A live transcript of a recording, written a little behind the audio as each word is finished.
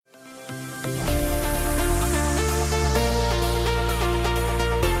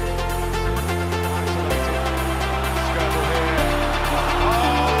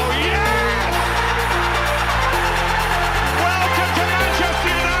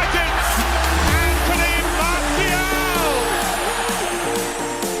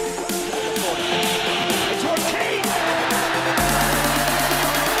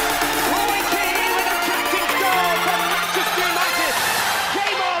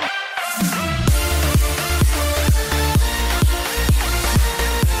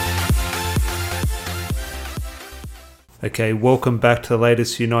Okay, welcome back to the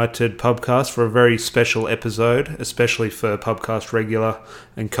latest United Pubcast for a very special episode, especially for Pubcast regular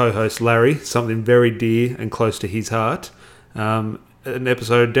and co-host Larry, something very dear and close to his heart. An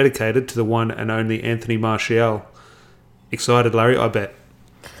episode dedicated to the one and only Anthony Martial. Excited, Larry? I bet.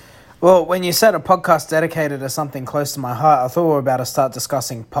 Well, when you said a podcast dedicated to something close to my heart, I thought we were about to start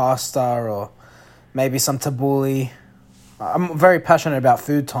discussing pasta or maybe some tabbouleh. I'm very passionate about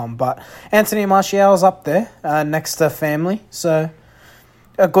food, Tom, but Anthony Martial's up there next to family, so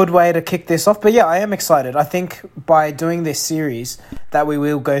a good way to kick this off. But yeah, I am excited. I think by doing this series that we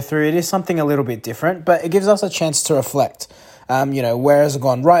will go through, it is something a little bit different, but it gives us a chance to reflect. Where has it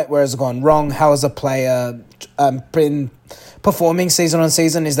gone right? Where has it gone wrong? How has a player been performing season on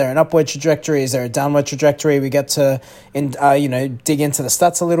season? Is there an upward trajectory? Is there a downward trajectory? We get to, dig into the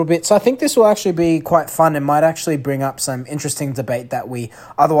stats a little bit. So I think this will actually be quite fun and might actually bring up some interesting debate that we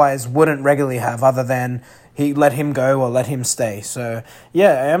otherwise wouldn't regularly have, other than let him go or let him stay. So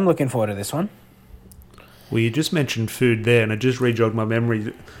yeah, I am looking forward to this one. Well, you just mentioned food there, and it just rejogged my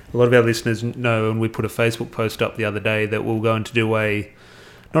memory. A lot of our listeners know, and we put a Facebook post up the other day, that we're going to do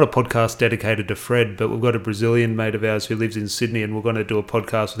not a podcast dedicated to Fred, but we've got a Brazilian mate of ours who lives in Sydney, and we're going to do a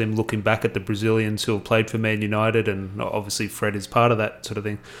podcast with him looking back at the Brazilians who have played for Man United, and obviously Fred is part of that sort of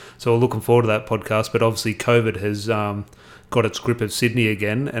thing. So we're looking forward to that podcast, but obviously COVID has got its grip of Sydney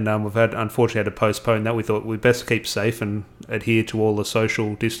again, and we've unfortunately had to postpone that. We thought we'd best keep safe and adhere to all the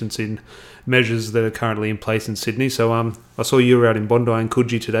social distancing measures that are currently in place in Sydney. So I saw you were out in Bondi and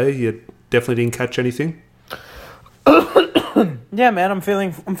Coogee today. You definitely didn't catch anything? Yeah, man, I'm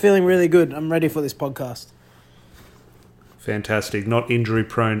feeling really good. I'm ready for this podcast. Fantastic. Not injury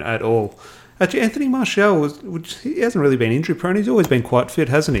prone at all. Actually, Anthony Martial he hasn't really been injury prone. He's always been quite fit,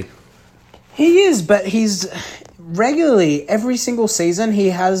 hasn't he? He is, but he's regularly, every single season, he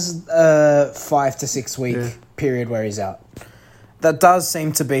has a 5 to 6 week period where he's out. That does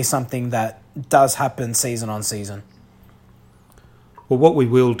seem to be something that does happen season on season. Well, what we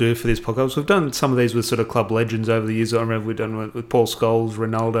will do for this podcast, we've done some of these with sort of club legends over the years. I remember we've done with Paul Scholes,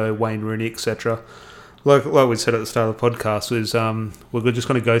 Ronaldo, Wayne Rooney, etc. Like we said at the start of the podcast, we're just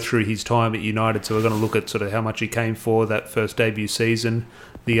going to go through his time at United. So we're going to look at sort of how much he came for that first debut season,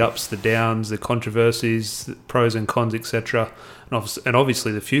 the ups, the downs, the controversies, the pros and cons, etc. And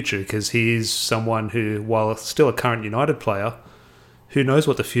obviously the future, because he is someone who, while still a current United player, who knows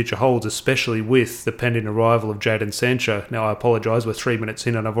what the future holds, especially with the pending arrival of Jadon Sancho. Now, I apologise, we're 3 minutes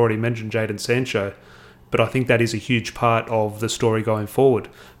in and I've already mentioned Jadon Sancho, but I think that is a huge part of the story going forward.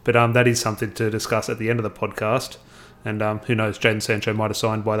 But that is something to discuss at the end of the podcast, and who knows, Jadon Sancho might have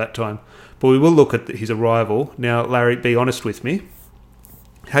signed by that time. But we will look at his arrival. Now, Larry, be honest with me.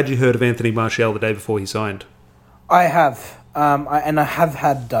 Had you heard of Anthony Martial the day before he signed? I have, and I have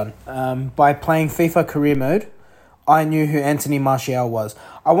had done. By playing FIFA career mode, I knew who Anthony Martial was.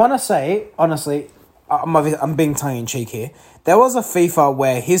 I want to say, honestly, I'm being tongue-in-cheek here. There was a FIFA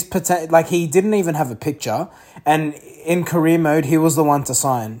where he didn't even have a picture, and in career mode, he was the one to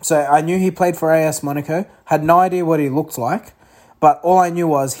sign. So I knew he played for AS Monaco, had no idea what he looked like, but all I knew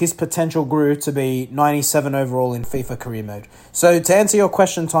was his potential grew to be 97 overall in FIFA career mode. So to answer your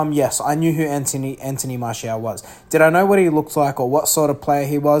question, Tom, yes, I knew who Anthony Martial was. Did I know what he looked like or what sort of player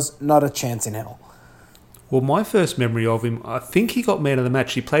he was? Not a chance in hell. Well, my first memory of him, I think he got man of the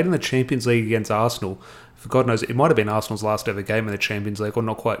match. He played in the Champions League against Arsenal. For God knows, it might have been Arsenal's last ever game in the Champions League. I'm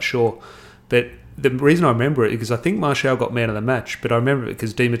not quite sure. But the reason I remember it is because I think Martial got man of the match, but I remember it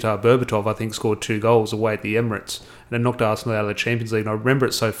because Dimitar Berbatov, I think, scored 2 goals away at the Emirates, and it knocked Arsenal out of the Champions League. And I remember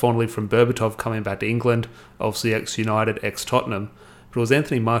it so fondly from Berbatov coming back to England, obviously ex-United, ex-Tottenham. But it was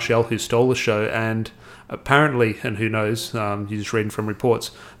Anthony Martial who stole the show, and apparently, and who knows, you're just reading from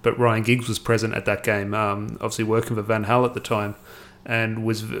reports, but Ryan Giggs was present at that game, obviously working for Van Gaal at the time, and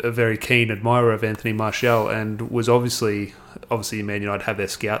was a very keen admirer of Anthony Martial, and was obviously Man United have their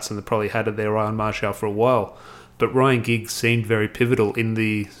scouts, and they probably had their eye on Martial for a while. But Ryan Giggs seemed very pivotal in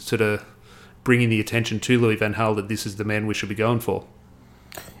the sort of bringing the attention to Louis Van Gaal that this is the man we should be going for.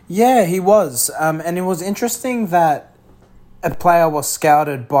 Yeah, he was. And it was interesting that a player was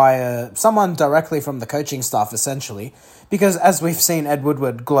scouted by someone directly from the coaching staff, essentially, because as we've seen Ed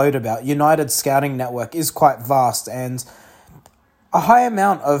Woodward gloat about, United's scouting network is quite vast and a high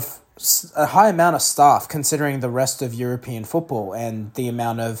amount of staff considering the rest of European football and the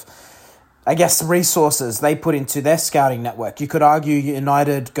amount of, I guess, resources they put into their scouting network. You could argue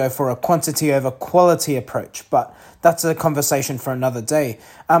United go for a quantity over quality approach, but that's a conversation for another day.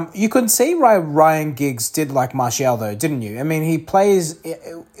 You could see why Ryan Giggs did like Martial, though, didn't you? I mean, he plays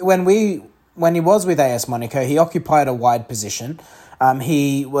when he was with AS Monaco, he occupied a wide position.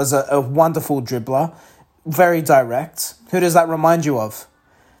 He was a wonderful dribbler, very direct. Who does that remind you of?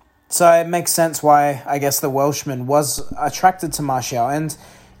 So it makes sense why, I guess, the Welshman was attracted to Martial. And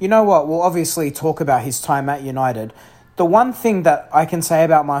you know what? We'll obviously talk about his time at United. The one thing that I can say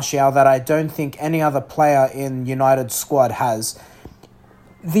about Martial that I don't think any other player in United's squad has,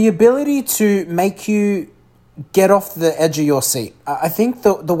 the ability to make you get off the edge of your seat. I think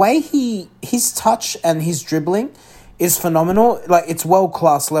the way his touch and his dribbling is phenomenal. Like, it's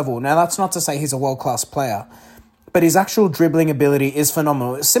world-class level. Now, that's not to say he's a world-class player, but his actual dribbling ability is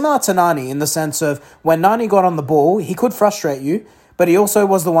phenomenal. Similar to Nani in the sense of when Nani got on the ball, he could frustrate you, but he also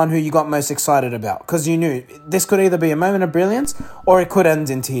was the one who you got most excited about because you knew this could either be a moment of brilliance or it could end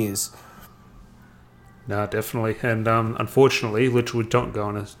in tears. No, definitely. And unfortunately, literally don't go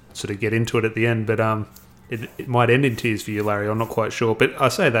on to sort of get into it at the end, but it might end in tears for you, Larry. I'm not quite sure. But I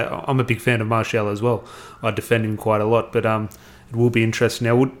say that I'm a big fan of Martial as well. I defend him quite a lot, but it will be interesting.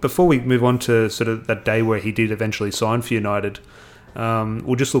 Now, before we move on to sort of that day where he did eventually sign for United,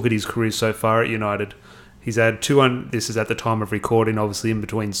 we'll just look at his career so far at United. He's had this is at the time of recording, obviously in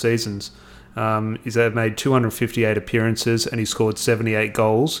between seasons. He's made 258 appearances and he scored 78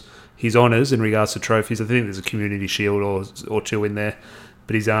 goals. His honours in regards to trophies, I think there's a Community Shield or two in there.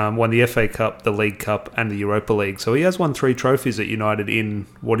 But he's won the FA Cup, the League Cup and the Europa League. So he has won 3 trophies at United in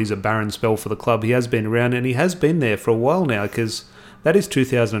what is a barren spell for the club. He has been around and he has been there for a while now because that is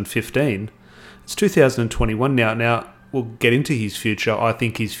 2015. It's 2021 now. Now, we'll get into his future. I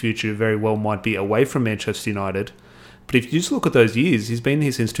think his future very well might be away from Manchester United. But if you just look at those years, he's been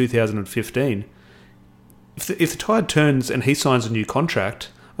here since 2015. If the tide turns and he signs a new contract,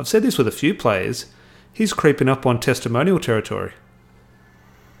 I've said this with a few players, he's creeping up on testimonial territory.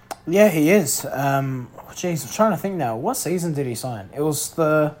 Yeah, he is. I'm trying to think now. What season did he sign? It was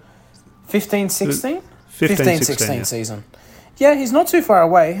the 15-16? 15-16 season. Yeah, he's not too far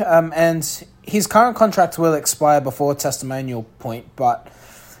away. And his current contract will expire before testimonial point. But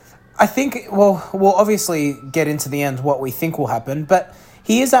I think, we'll obviously get into the end what we think will happen. But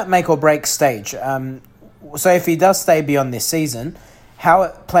he is at make or break stage. So if he does stay beyond this season, how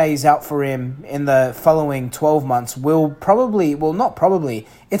it plays out for him in the following 12 months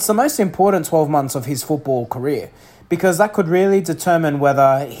it's the most important 12 months of his football career because that could really determine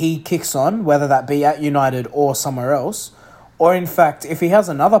whether he kicks on, whether that be at United or somewhere else, or in fact, if he has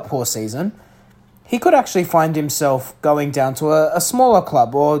another poor season, he could actually find himself going down to a smaller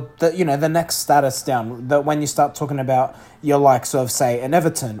club or the next status down, that when you start talking about your likes of, say, an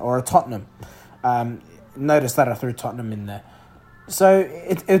Everton or a Tottenham. Notice that I threw Tottenham in there. So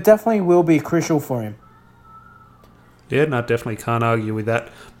it definitely will be crucial for him. Yeah, no, definitely can't argue with that.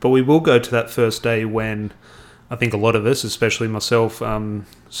 But we will go to that first day when I think a lot of us, especially myself,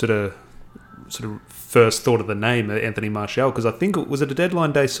 sort of first thought of the name Anthony Martial because I think was it a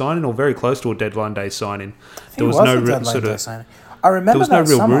deadline day signing or very close to a deadline day signing. There was no real signing. I remember there was no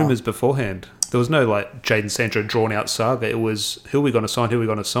real summer. rumours beforehand. There was no like Jadon Sancho drawn out saga. It was who are we going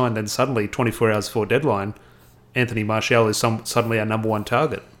to sign? Then suddenly 24 hours before deadline, Anthony Martial is suddenly our number one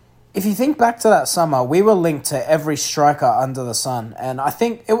target. If you think back to that summer, we were linked to every striker under the sun. And I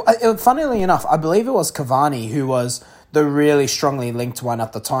think, funnily enough, I believe it was Cavani who was the really strongly linked one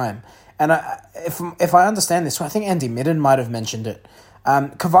at the time. And if I understand this, I think Andy Midden might have mentioned it.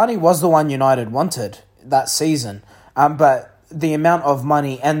 Cavani was the one United wanted that season. But the amount of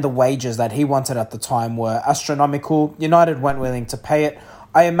money and the wages that he wanted at the time were astronomical. United weren't willing to pay it.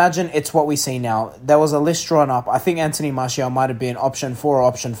 I imagine it's what we see now. There was a list drawn up. I think Anthony Martial might have been option 4 or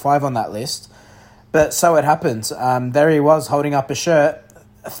option 5 on that list. But so it happens. There he was holding up a shirt,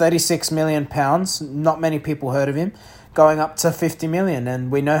 £36 million. Not many people heard of him. Going up to 50 million,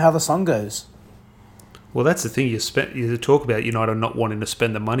 and we know how the song goes. Well, that's the thing. You talk about United not wanting to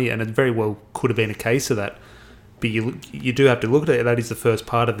spend the money, and it very well could have been a case of that. But you do have to look at it. That is the first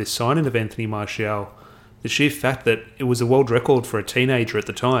part of this signing of Anthony Martial. The sheer fact that it was a world record for a teenager at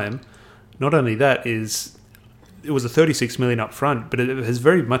the time. Not only that, it was a 36 million up front, but it has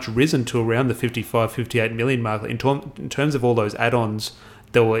very much risen to around the 55, 58 million mark. In terms of all those add-ons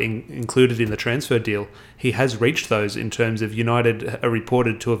that were included in the transfer deal, he has reached those in terms of United are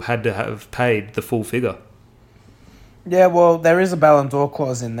reported to have had to have paid the full figure. Yeah, well, there is a Ballon d'Or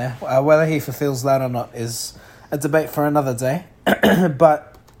clause in there. Whether he fulfills that or not is a debate for another day.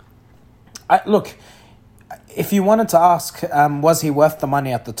 But, look, if you wanted to ask, was he worth the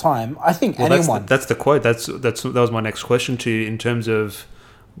money at the time? I think anyone. That's the quote. That was my next question to you in terms of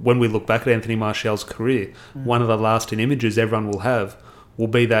when we look back at Anthony Martial's career. One of the lasting images everyone will have will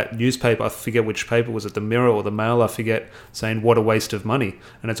be that newspaper. I forget which paper was it, the Mirror or the Mail. I forget, saying what a waste of money,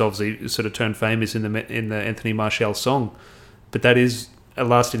 and it's obviously sort of turned famous in the Anthony Martial song. But that is a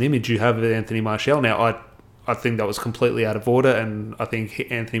lasting image you have of Anthony Martial. Now, I think that was completely out of order, and I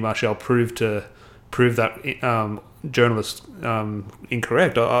think Anthony Martial proved that journalist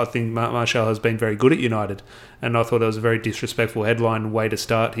incorrect. I think Martial has been very good at United, and I thought that was a very disrespectful headline way to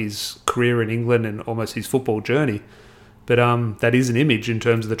start his career in England and almost his football journey. But that is an image in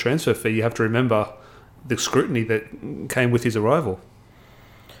terms of the transfer fee. You have to remember the scrutiny that came with his arrival.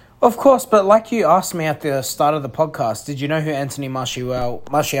 Of course, but like you asked me at the start of the podcast, did you know who Anthony Martial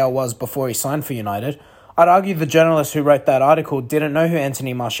was before he signed for United? I'd argue the journalist who wrote that article didn't know who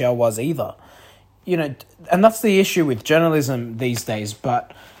Anthony Martial was either. You know, and that's the issue with journalism these days.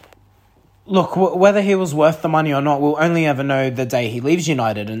 But look, whether he was worth the money or not, we'll only ever know the day he leaves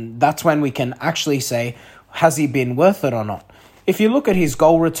United, and that's when we can actually say, has he been worth it or not? If you look at his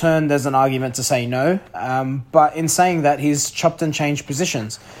goal return, there's an argument to say no. But in saying that, he's chopped and changed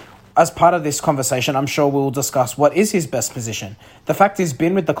positions. As part of this conversation, I'm sure we'll discuss what is his best position. The fact he's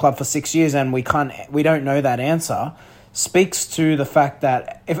been with the club for 6 years and we don't know that answer speaks to the fact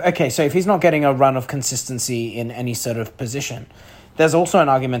that if he's not getting a run of consistency in any sort of position, there's also an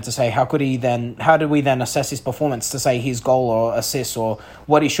argument to say how do we then assess his performance to say his goal or assist or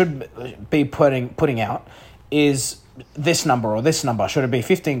what he should be putting out is this number or this number. Should it be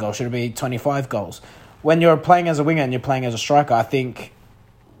 15 goals? Should it be 25 goals? When you're playing as a winger and you're playing as a striker, I think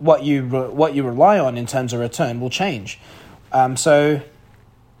what you rely on in terms of return will change. So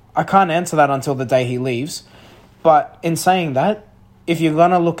I can't answer that until the day he leaves. But in saying that, if you're going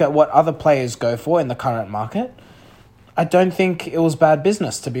to look at what other players go for in the current market, I don't think it was bad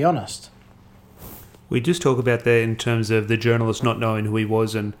business, to be honest. We just talk about that in terms of the journalist not knowing who he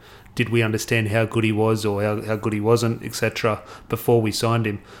was and did we understand how good he was or how good he wasn't, etc., before we signed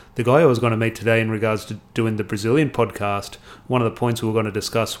him. The guy I was going to meet today in regards to doing the Brazilian podcast, one of the points we were going to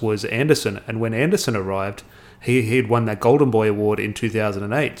discuss was Anderson. And when Anderson arrived, he had won that Golden Boy Award in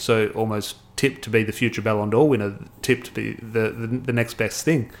 2008, so almost tipped to be the future Ballon d'Or winner, tipped to be the next best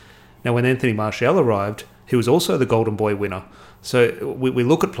thing. Now, when Anthony Martial arrived, he was also the Golden Boy winner. So we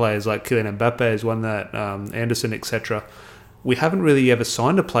look at players like Kylian Mbappe has won that, Anderson, etc. We haven't really ever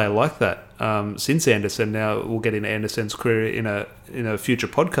signed a player like that since Anderson. Now, we'll get into Anderson's career in a future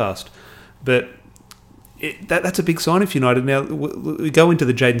podcast. But that's a big sign for United. Now, we go into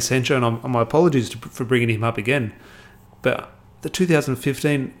the Jadon Sancho, and my apologies for bringing him up again. But the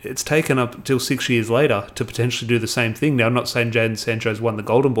 2015, it's taken up till 6 years later to potentially do the same thing. Now, I'm not saying Jadon Sancho's won the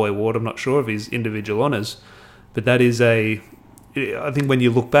Golden Boy Award. I'm not sure of his individual honours. But that is I think when you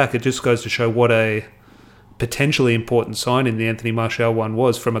look back, it just goes to show what a potentially important signing the Anthony Martial one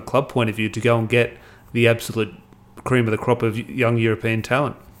was from a club point of view to go and get the absolute cream of the crop of young European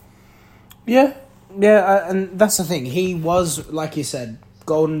talent. Yeah, and that's the thing. He was, like you said,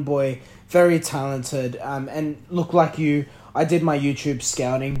 Golden Boy, very talented, and look like you. I did my YouTube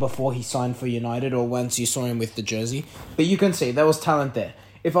scouting before he signed for United or once you saw him with the jersey, but you can see there was talent there.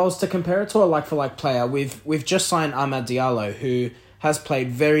 If I was to compare it to a like-for-like player, we've just signed Amad Diallo, who has played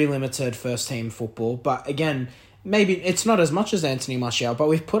very limited first-team football, but again, maybe it's not as much as Anthony Martial, but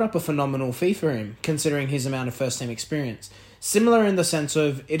we've put up a phenomenal fee for him, considering his amount of first-team experience. Similar in the sense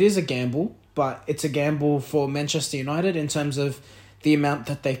of, it is a gamble, but it's a gamble for Manchester United in terms of the amount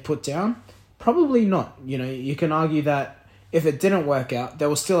that they've put down. Probably not. You know, you can argue that if it didn't work out, there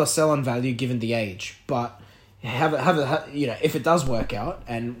was still a sell-on value given the age, but if it does work out,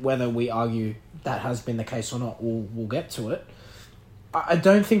 and whether we argue that has been the case or not, we'll get to it. I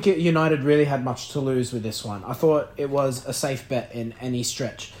don't think United really had much to lose with this one. I thought it was a safe bet in any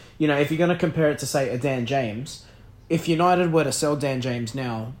stretch. You know, if you're going to compare it to, say, a Dan James, if United were to sell Dan James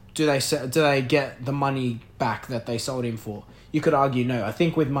now, do they get the money back that they sold him for? You could argue no. I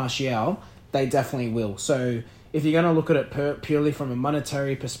think with Martial, they definitely will. So if you're going to look at it purely from a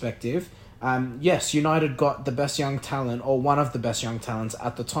monetary perspective, yes, United got the best young talent, or one of the best young talents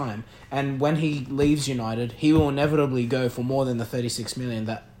at the time. And when he leaves United, he will inevitably go for more than the 36 million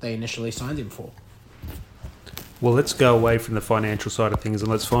that they initially signed him for. Well, let's go away from the financial side of things and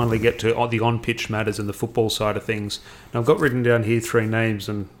let's finally get to the on-pitch matters and the football side of things. Now, I've got written down here 3 names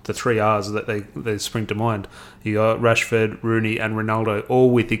and the 3 R's that they spring to mind. You got Rashford, Rooney and Ronaldo, all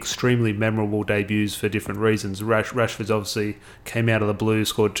with extremely memorable debuts for different reasons. Rashford's obviously came out of the blue,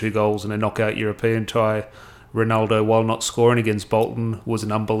 scored 2 goals in a knockout European tie. Ronaldo, while not scoring against Bolton, was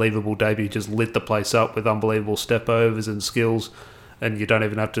an unbelievable debut. He just lit the place up with unbelievable step-overs and skills. And you don't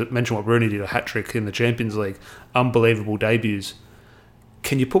even have to mention what Rooney did, a hat-trick in the Champions League. Unbelievable debuts.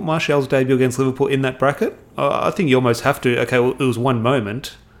 Can you put Martial's debut against Liverpool in that bracket? I think you almost have to. Okay, well, it was one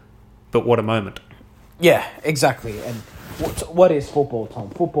moment, but what a moment. Yeah, exactly. And what is football,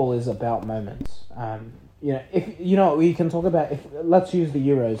 Tom? Football is about moments. We can talk about. Let's use the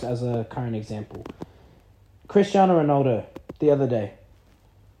Euros as a current example. Cristiano Ronaldo, the other day,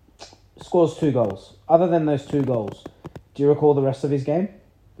 scores 2 goals. Other than those 2 goals, do you recall the rest of his game?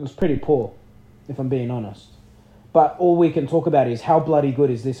 It was pretty poor, if I'm being honest. But all we can talk about is how bloody good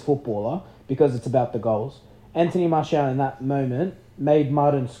is this footballer, because it's about the goals. Anthony Martial in that moment made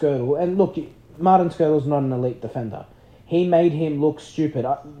Martin Skrtel, and look, Martin Skrtel's not an elite defender. He made him look stupid.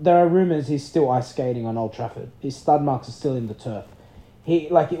 There are rumours he's still ice skating on Old Trafford. His stud marks are still in the turf.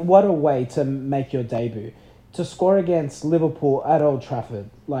 What a way to make your debut. To score against Liverpool at Old Trafford,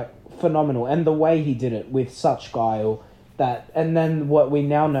 phenomenal. And the way he did it with such guile, and then what we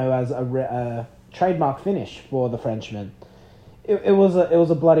now know as a trademark finish for the Frenchman. It was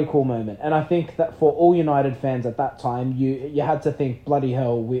a bloody cool moment, and I think that for all United fans at that time, you had to think, bloody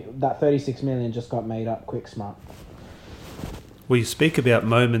hell, that 36 million just got made up quick smart. We speak about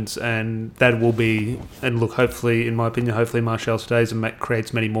moments, and that will be, and look, hopefully, in my opinion, hopefully Martial stays and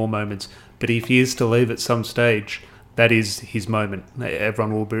creates many more moments. But if he is to leave at some stage, that is his moment.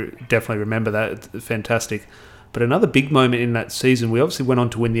 Everyone will definitely remember that. It's fantastic. But another big moment in that season, we obviously went on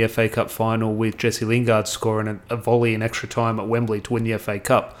to win the FA Cup final with Jesse Lingard scoring a volley in extra time at Wembley to win the FA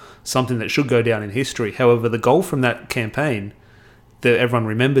Cup, something that should go down in history. However, the goal from that campaign that everyone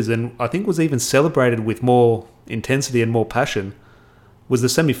remembers, and I think was even celebrated with more intensity and more passion, was the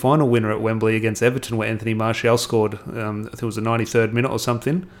semi-final winner at Wembley against Everton, where Anthony Martial scored, I think it was the 93rd minute or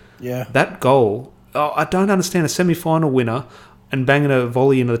something. Yeah. That goal, I don't understand a semi-final winner and banging a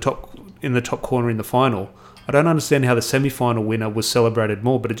volley in the top corner in the final. I don't understand how the semi-final winner was celebrated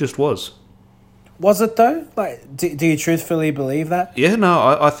more, but it just was. Was it though? Do you truthfully believe that? Yeah, no,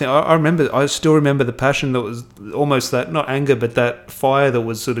 I still remember the passion that was almost that, not anger, but that fire that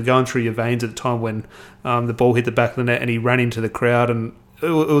was sort of going through your veins at the time when the ball hit the back of the net and he ran into the crowd, and it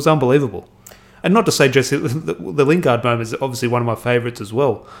was unbelievable. And not to say Jesse, the Lingard moment is obviously one of my favourites as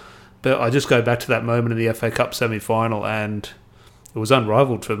well, but I just go back to that moment in the FA Cup semi-final, and it was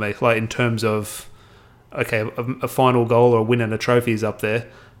unrivaled for me, in terms of, okay, a final goal or a win and a trophy is up there.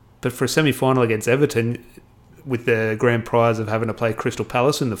 But for a semi-final against Everton, with the grand prize of having to play Crystal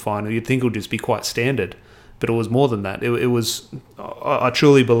Palace in the final, you'd think it would just be quite standard. But it was more than that. It was, I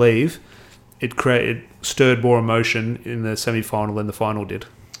truly believe, it stirred more emotion in the semi-final than the final did.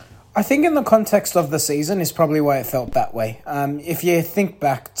 I think in the context of the season is probably why it felt that way. If you think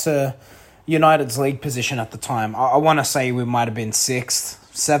back to United's league position at the time, I want to say we might have been 6th,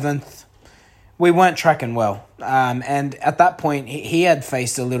 7th. We weren't tracking well. And at that point, he had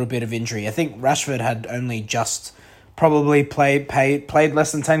faced a little bit of injury. I think Rashford had only just probably played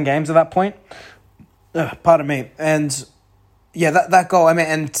less than 10 games at that point. Pardon me. And yeah, that goal,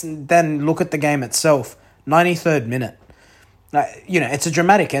 and then look at the game itself. 93rd minute. It's a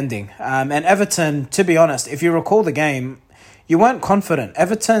dramatic ending. And Everton, to be honest, if you recall the game, you weren't confident.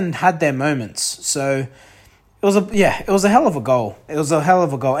 Everton had their moments. So it was a hell of a goal. It was a hell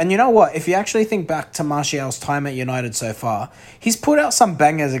of a goal. And you know what? If you actually think back to Martial's time at United so far, he's put out some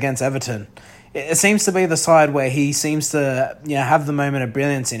bangers against Everton. It seems to be the side where he seems to have the moment of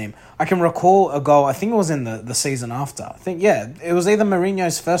brilliance in him. I can recall a goal, I think it was in the season after. I think, it was either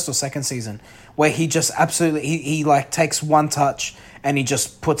Mourinho's first or second season, where he just absolutely, he takes one touch and he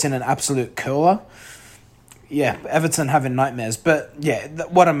just puts in an absolute curler. Yeah, Everton having nightmares. But yeah,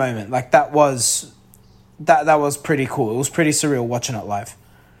 what a moment. That was pretty cool. It was pretty surreal watching it live.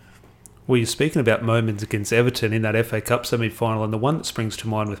 Well, you're speaking about moments against Everton in that FA Cup semi-final, and the one that springs to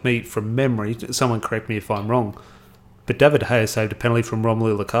mind with me from memory, someone correct me if I'm wrong, but David De Gea saved a penalty from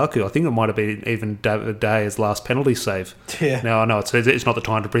Romelu Lukaku. I think it might have been even David De Gea's last penalty save. Yeah. Now, I know it's not the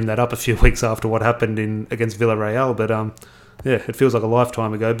time to bring that up a few weeks after what happened against Villarreal, but it feels like a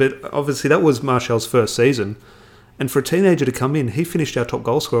lifetime ago. But obviously that was Martial's first season, and for a teenager to come in, he finished our top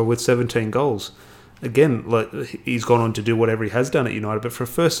goal scorer with 17 goals. Again, he's gone on to do whatever he has done at United, but for a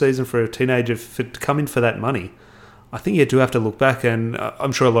first season for a teenager to come in for that money, I think you do have to look back, and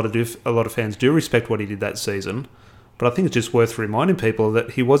I'm sure a lot of fans do respect what he did that season, but I think it's just worth reminding people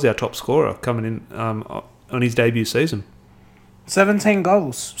that he was our top scorer coming in on his debut season. 17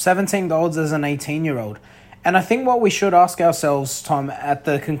 goals as an 18-year-old. And I think what we should ask ourselves, Tom, at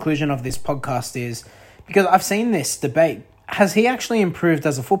the conclusion of this podcast is, because I've seen this debate, has he actually improved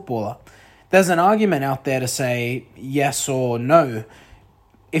as a footballer? There's an argument out there to say yes or no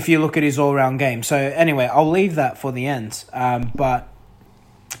if you look at his all-round game. So anyway, I'll leave that for the end. But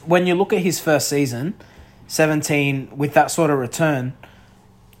when you look at his first season, 17, with that sort of return,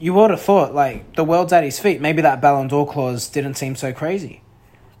 you would have thought, the world's at his feet. Maybe that Ballon d'Or clause didn't seem so crazy.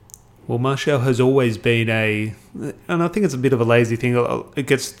 Well, Martial has always been and I think it's a bit of a lazy thing. It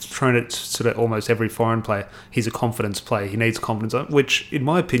gets thrown at sort of almost every foreign player. He's a confidence player. He needs confidence, which, in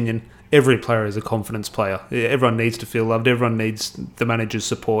my opinion, every player is a confidence player. Everyone needs to feel loved. Everyone needs the manager's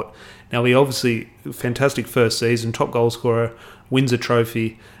support. Now, he obviously, fantastic first season, top goal scorer, wins a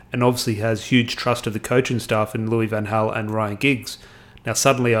trophy, and obviously has huge trust of the coaching staff in Louis van Gaal and Ryan Giggs. Now,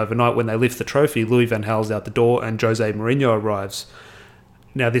 suddenly overnight, when they lift the trophy, Louis van Gaal's out the door and Jose Mourinho arrives.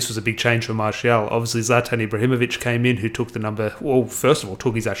 Now, this was a big change for Martial. Obviously, Zlatan Ibrahimovic came in, who took the number... Well, first of all,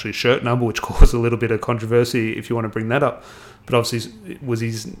 took his actually shirt number, which caused a little bit of controversy, if you want to bring that up. But obviously, it was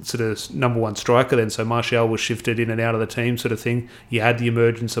his sort of number one striker then, so Martial was shifted in and out of the team sort of thing. You had the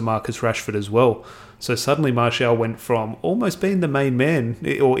emergence of Marcus Rashford as well. So suddenly, Martial went from almost being the main man,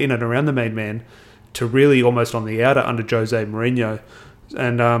 or in and around the main man, to really almost on the outer under Jose Mourinho.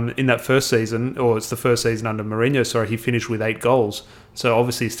 And in that first season, or it's the first season under Mourinho, sorry, he finished with 8 goals. So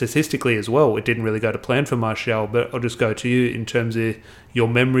obviously, statistically as well, it didn't really go to plan for Martial. But I'll just go to you in terms of your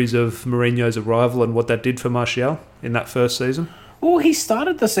memories of Mourinho's arrival and what that did for Martial in that first season. Well, he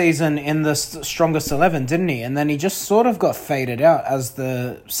started the season in the strongest 11, didn't he? And then he just sort of got faded out as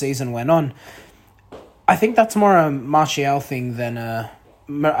the season went on. I think that's more a Martial thing than a...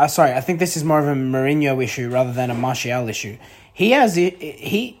 I think this is more of a Mourinho issue rather than a Martial issue.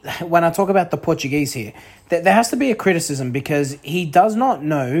 When I talk about the Portuguese here, there has to be a criticism because he does not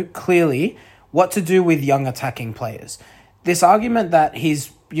know clearly what to do with young attacking players. This argument that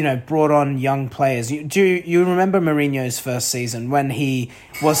he's, brought on young players. Do you remember Mourinho's first season when he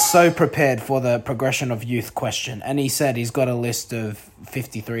was so prepared for the progression of youth question, and he said he's got a list of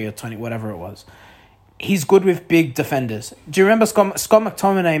 53 or 20, whatever it was. He's good with big defenders. Do you remember Scott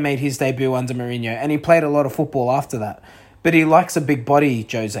McTominay made his debut under Mourinho, and he played a lot of football after that? But he likes a big body,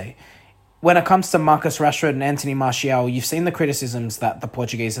 Jose. When it comes to Marcus Rashford and Anthony Martial, you've seen the criticisms that the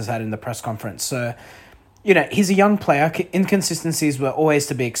Portuguese has had in the press conference. So, he's a young player. Inconsistencies were always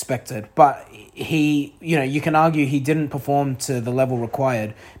to be expected. But he, you can argue he didn't perform to the level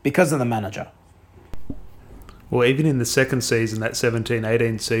required because of the manager. Well, even in the second season, that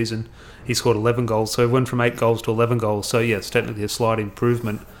 17-18 season, he scored 11 goals. So he went from 8 goals to 11 goals. So, yeah, it's technically a slight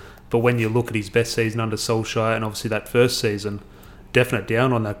improvement. But when you look at his best season under Solskjaer and obviously that first season, definite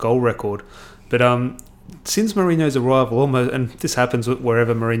down on that goal record. But since Mourinho's arrival, almost, and this happens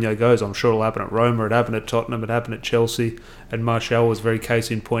wherever Mourinho goes, I'm sure it'll happen at Roma, it happened at Tottenham, it happened at Chelsea, and Martial was very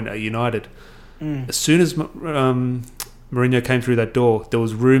case in point at United. As soon as Mourinho came through that door, there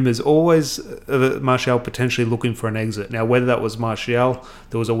was rumours always of Martial potentially looking for an exit. Now, whether that was Martial,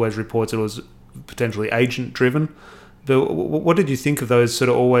 there was always reports it was potentially agent-driven. But what did you think of those sort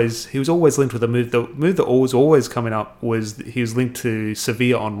of always... He was always linked with a move. The move that was always coming up was he was linked to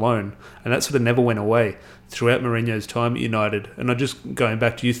Sevilla on loan. And that sort of never went away throughout Mourinho's time at United. And I just going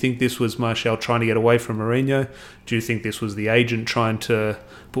back, do you think this was Martial trying to get away from Mourinho? Do you think this was the agent trying to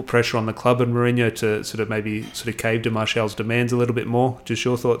put pressure on the club and Mourinho to sort of cave to Martial's demands a little bit more? Just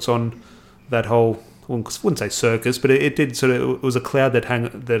your thoughts on that whole... I wouldn't say circus, but it did sort of... It was a cloud that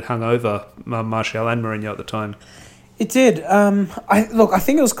hung over Martial and Mourinho at the time. It did. I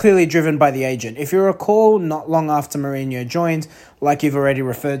think it was clearly driven by the agent. If you recall, not long after Mourinho joined, like you've already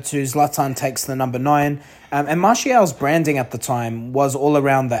referred to, Zlatan takes the number 9. And Martial's branding at the time was all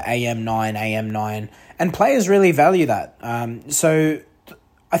around the AM9, and players really value that. So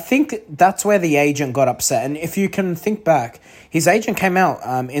I think that's where the agent got upset. And if you can think back, his agent came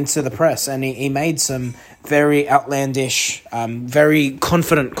out into the press and he made some very outlandish, very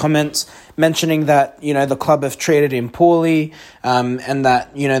confident comments mentioning that, the club have treated him poorly, and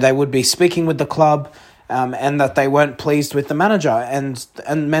that, they would be speaking with the club, and that they weren't pleased with the manager and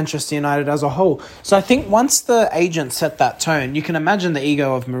Manchester United as a whole. So I think once the agent set that tone, you can imagine the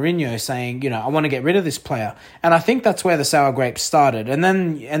ego of Mourinho saying, I want to get rid of this player. And I think that's where the sour grapes started. And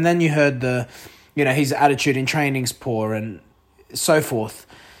then you heard his attitude in training's poor and so forth.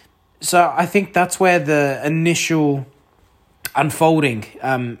 So I think that's where the initial unfolding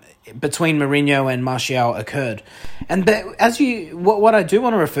between Mourinho and Martial occurred. And what I do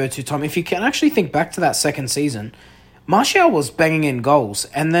want to refer to, Tom, if you can actually think back to that second season, Martial was banging in goals,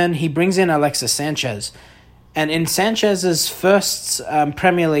 and then he brings in Alexis Sanchez. And in Sanchez's first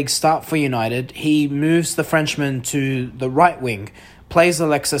Premier League start for United, he moves the Frenchman to the right wing, plays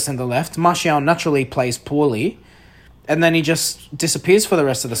Alexis in the left. Martial naturally plays poorly, and then he just disappears for the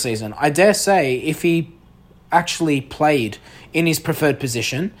rest of the season. I dare say if he actually played in his preferred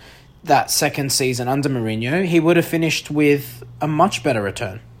position that second season under Mourinho, he would have finished with a much better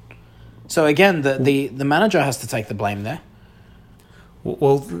return. So again, the manager has to take the blame there.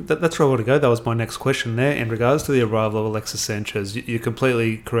 Well, that's where I want to go. That was my next question there. In regards to the arrival of Alexis Sanchez, you're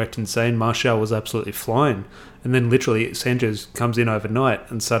completely correct in saying Martial was absolutely flying. And then literally Sanchez comes in overnight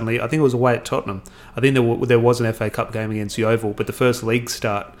and suddenly, I think it was away at Tottenham. I think there was an FA Cup game against Yeovil, but the first league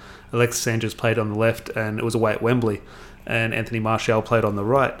start, Alexis Sanchez played on the left, and it was away at Wembley, and Anthony Martial played on the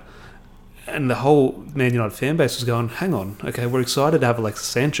right. And the whole Man United fan base was going, hang on, okay, we're excited to have Alexis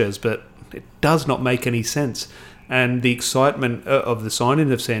Sanchez, but it does not make any sense. And the excitement of the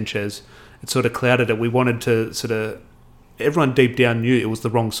signing of Sanchez, it sort of clouded it. We wanted to sort of... Everyone deep down knew it was the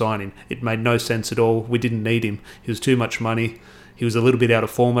wrong signing. It made no sense at all. We didn't need him. He was too much money. He was a little bit out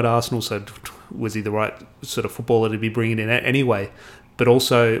of form at Arsenal, so was he the right sort of footballer to be bringing in anyway? But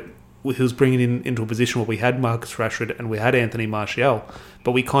also, he was bringing in into a position where we had Marcus Rashford and we had Anthony Martial,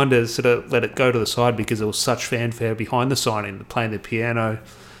 but we kind of sort of let it go to the side because there was such fanfare behind the signing, playing the piano,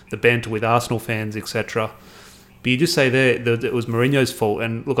 the banter with Arsenal fans, etc. But you just say there that it was Mourinho's fault,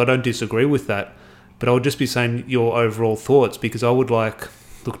 and look, I don't disagree with that, but I would just be saying your overall thoughts, because I would like,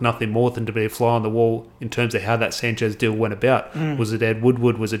 look, nothing more than to be a fly on the wall in terms of how that Sanchez deal went about. Was it Ed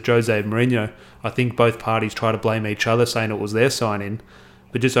Woodward? Was it Jose Mourinho? I think both parties try to blame each other, saying it was their sign-in.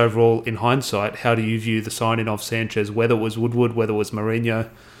 But just overall, in hindsight, how do you view the signing of Sanchez, whether it was Woodward, whether it was Mourinho,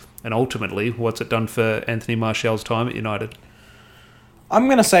 and ultimately, what's it done for Anthony Martial's time at United? I'm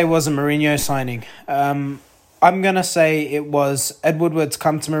going to say it was a Mourinho signing. I'm going to say it was Ed Woodward's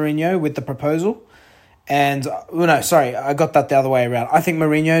come to Mourinho with the proposal. And, I got that the other way around. I think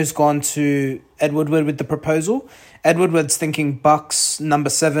Mourinho's gone to Ed Woodward with the proposal. Ed Woodward's thinking Bucks, number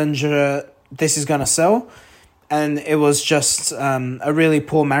 7, this is going to sell. And it was just a really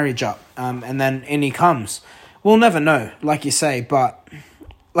poor marriage up. And then in he comes. We'll never know, like you say. But,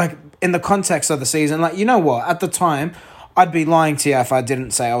 like, in the context of the season, like, you know what? At the time, I'd be lying to you if I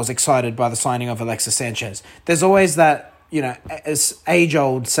didn't say I was excited by the signing of Alexis Sanchez. There's always that, as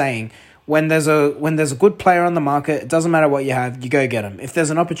age-old saying, when there's a good player on the market, it doesn't matter what you have, you go get them. If there's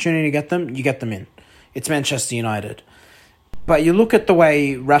an opportunity to get them, you get them in. It's Manchester United. But you look at the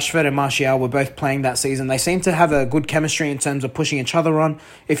way Rashford and Martial were both playing that season, they seem to have a good chemistry in terms of pushing each other on.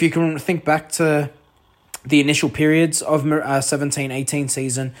 If you can think back to the initial periods of 17-18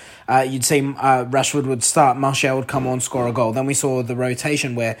 season, you'd see Rashford would start, Martial would come on, score a goal. Then we saw the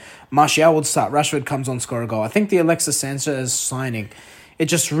rotation where Martial would start, Rashford comes on, score a goal. I think the Alexis Sanchez signing, it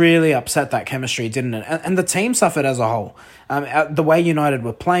just really upset that chemistry, didn't it? And the team suffered as a whole. The way United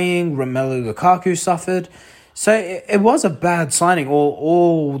were playing, Romelu Lukaku suffered. So it was a bad signing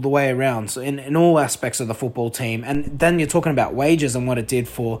all the way around, so in all aspects of the football team. And then you're talking about wages and what it did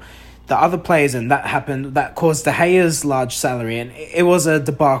for the other players, and that caused De Gea's large salary, and it was a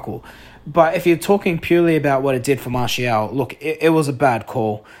debacle. But if you're talking purely about what it did for Martial, look, it was a bad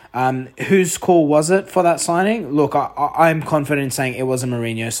call. Whose call was it for that signing? Look, I'm confident in saying it was a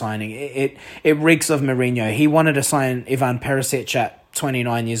Mourinho signing. It reeks of Mourinho. He wanted to sign Ivan Perisic at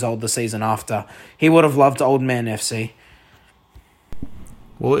 29 years old the season after. He would have loved Old Man FC.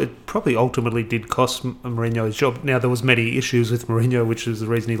 Well, it probably ultimately did cost Mourinho his job. Now, there was many issues with Mourinho, which is the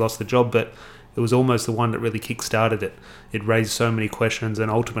reason he lost the job, but it was almost the one that really kick-started it. It raised so many questions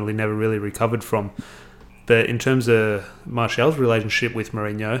and ultimately never really recovered from. But in terms of Martial's relationship with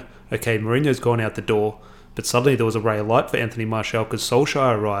Mourinho, okay, Mourinho's gone out the door, but suddenly there was a ray of light for Anthony Martial because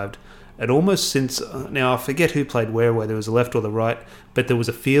Solskjaer arrived. And almost since, now I forget who played where, whether it was the left or the right, but there was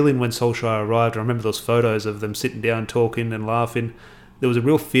a feeling when Solskjaer arrived. I remember those photos of them sitting down, talking and laughing. There was a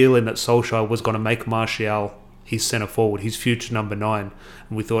real feeling that Solskjaer was going to make Martial his centre forward, his future number 9.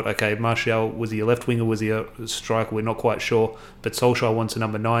 And we thought, okay, Martial, was he a left winger, was he a striker? We're not quite sure. But Solskjaer wants a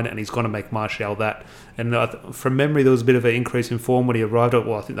number 9 and he's going to make Martial that. And from memory, there was a bit of an increase in form when he arrived.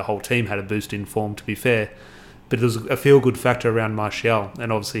 Well, I think the whole team had a boost in form, to be fair. But there was a feel-good factor around Martial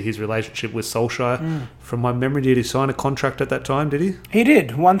and obviously his relationship with Solskjaer. From my memory, did he sign a contract at that time, did he? He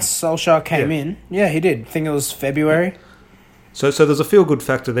did. Once Solskjaer came in. Yeah, he did. I think it was February. So there's a feel-good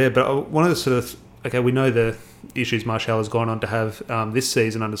factor there. But I wanted to sort of... Okay, we know the issues Martial has gone on to have this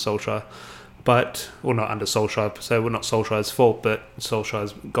season under Solskjaer. Well, not under Solskjaer, so not Solskjaer's fault, but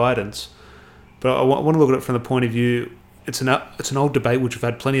Solskjaer's guidance. But I want to look at it from the point of view... It's an old debate which we've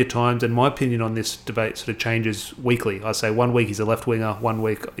had plenty of times, and my opinion on this debate sort of changes weekly. I say 1 week he's a left winger, 1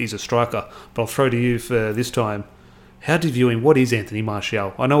 week he's a striker. But I'll throw to you for this time. How do you view him? What is Anthony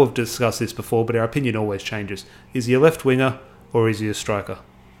Martial? I know we've discussed this before, but our opinion always changes. Is he a left winger or is he a striker?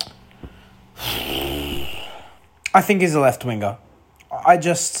 I think he's a left winger. I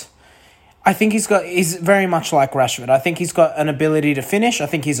think he's very much like Rashford. I think he's got an ability to finish. I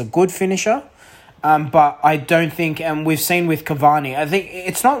think he's a good finisher. But I don't think, and we've seen with Cavani, I think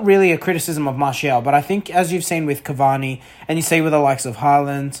it's not really a criticism of Martial, but I think as you've seen with Cavani, and you see with the likes of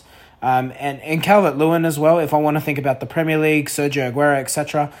Haaland, and Calvert-Lewin as well, if I want to think about the Premier League, Sergio Aguero,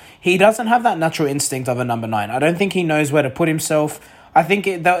 etc., he doesn't have that natural instinct of a number 9. I don't think he knows where to put himself. I think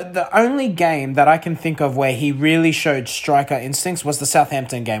the only game that I can think of where he really showed striker instincts was the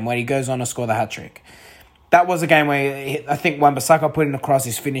Southampton game where he goes on to score the hat-trick. That was a game where I think Wan-Bissaka put in across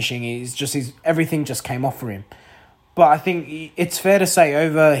his finishing. Everything just came off for him. But I think it's fair to say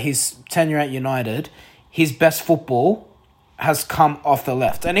over his tenure at United, his best football has come off the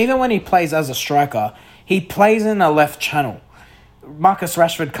left. And even when he plays as a striker, he plays in a left channel. Marcus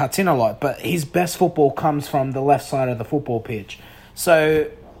Rashford cuts in a lot, but his best football comes from the left side of the football pitch. So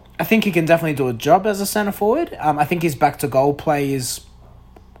I think he can definitely do a job as a centre forward. I think his back to goal play is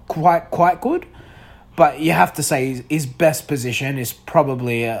quite good. But you have to say his best position is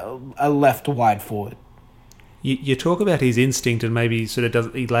probably a left wide forward. You talk about his instinct and maybe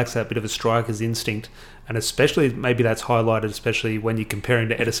he lacks that bit of a striker's instinct, and especially maybe that's highlighted especially when you compare him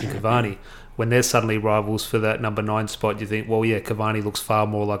to Edison Cavani. When they're suddenly rivals for that number 9 spot, you think, well, yeah, Cavani looks far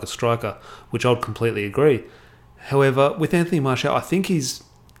more like a striker, which I'd completely agree. However, with Anthony Martial, I think he's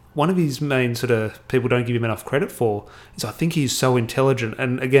one of his main people don't give him enough credit for is I think he's so intelligent.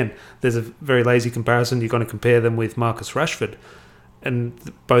 And again, there's a very lazy comparison. You're going to compare them with Marcus Rashford. And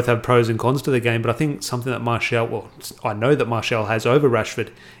both have pros and cons to the game. But I think something that I know that Martial has over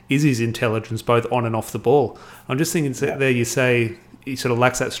Rashford is his intelligence both on and off the ball. I'm just thinking there you say he sort of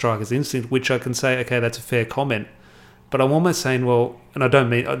lacks that striker's instinct, which I can say, okay, that's a fair comment. But I'm almost saying, well, and I don't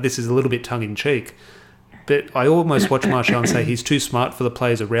mean, this is a little bit tongue-in-cheek, but I almost watch Martial and say he's too smart for the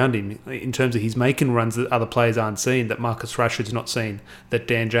players around him in terms of he's making runs that other players aren't seeing, that Marcus Rashford's not seen, that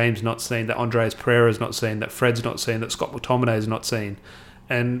Dan James not seen, that Andreas Pereira's not seen, that Fred's not seen, that Scott McTominay's not seen.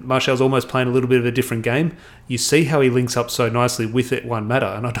 And Martial's almost playing a little bit of a different game. You see how he links up so nicely with it, Juan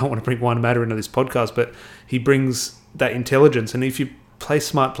Mata, and I don't want to bring Juan Mata into this podcast, but he brings that intelligence, and if you play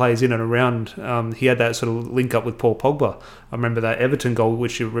smart plays in and around, he had that sort of link up with Paul Pogba. I remember that Everton goal,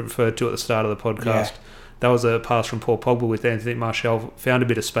 which you referred to at the start of the podcast. Yeah. That was a pass from Paul Pogba with Anthony Martial, found a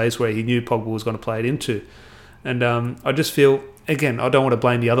bit of space where he knew Pogba was going to play it into. And I just feel, again, I don't want to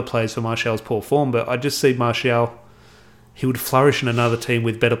blame the other players for Martial's poor form, but I just see Martial, he would flourish in another team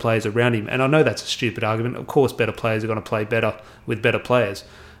with better players around him. And I know that's a stupid argument. Of course, better players are going to play better with better players.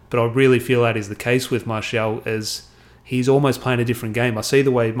 But I really feel that is the case with Martial, as he's almost playing a different game. I see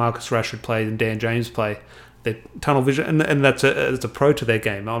the way Marcus Rashford plays and Dan James play, their tunnel vision, and that's a pro to their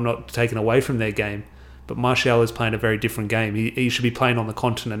game. I'm not taking away from their game. But Martial is playing a very different game. He should be playing on the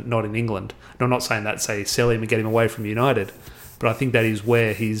continent, not in England. And I'm not saying that, say, sell him and get him away from United. But I think that is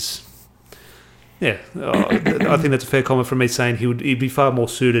where he's... Yeah, I think that's a fair comment from me, saying he'd be far more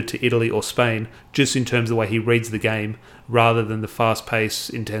suited to Italy or Spain, just in terms of the way he reads the game, rather than the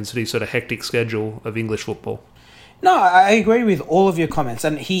fast-paced, intensity, sort of hectic schedule of English football. No, I agree with all of your comments,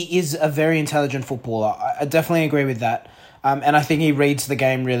 and he is a very intelligent footballer. I definitely agree with that. And I think he reads the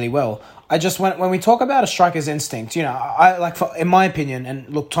game really well. When we talk about a striker's instinct, in my opinion, and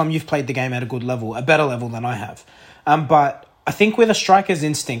look, Tom, you've played the game at a good level, a better level than I have. But I think with a striker's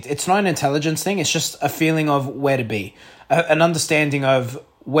instinct, it's not an intelligence thing. It's just a feeling of where to be, an understanding of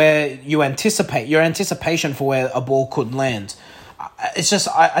where your anticipation for where a ball could land. It's just,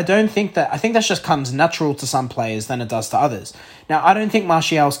 I think that just comes natural to some players than it does to others. Now, I don't think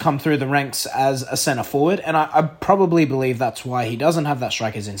Martial's come through the ranks as a centre forward, and I probably believe that's why he doesn't have that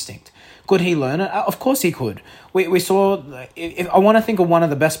striker's instinct. Could he learn it? Of course he could. We saw, I want to think of one of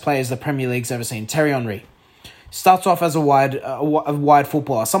the best players the Premier League's ever seen, Thierry Henry. Starts off as a wide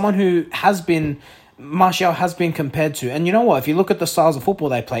footballer, someone who Martial has been compared to. And you know what? If you look at the styles of football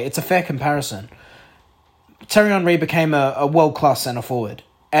they play, it's a fair comparison. Thierry Henry became a world-class centre-forward.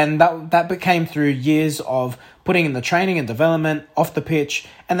 And that became through years of putting in the training and development off the pitch.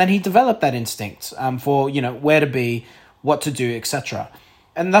 And then he developed that instinct for, where to be, what to do, etc.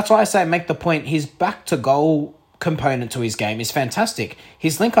 And that's why I say make the point, his back-to-goal component to his game is fantastic.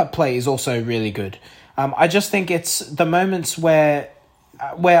 His link-up play is also really good. I just think it's the moments where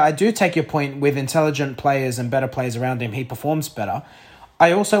I do take your point with intelligent players and better players around him, he performs better.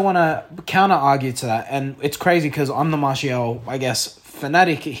 I also want to counter-argue to that, and it's crazy because I'm the Martial, I guess,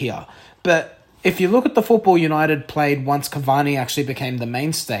 fanatic here. But if you look at the football United played once Cavani actually became the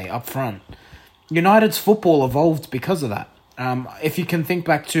mainstay up front, United's football evolved because of that. If you can think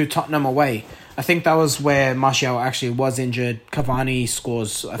back to Tottenham away, I think that was where Martial actually was injured. Cavani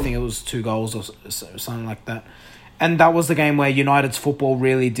scores, I think it was 2 goals or something like that. And that was the game where United's football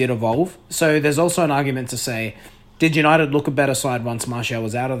really did evolve. So there's also an argument to say, did United look a better side once Martial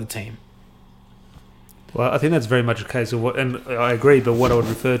was out of the team? Well, I think that's very much a case of and I agree, but what I would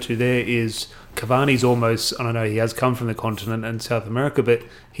refer to there is Cavani's almost, I don't know, he has come from the continent and South America, but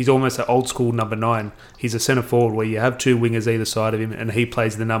he's almost an old school number 9. He's a centre forward where you have 2 wingers either side of him and he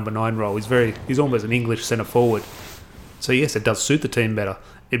plays the number 9 role. He's almost an English centre forward. So yes, it does suit the team better.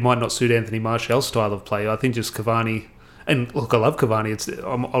 It might not suit Anthony Martial's style of play. I think just Cavani, and look, I love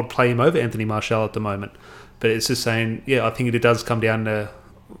Cavani. I'll play him over Anthony Martial at the moment. But it's just saying, yeah, I think it does come down to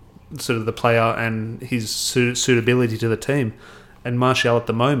sort of the player and his suitability to the team. And Martial at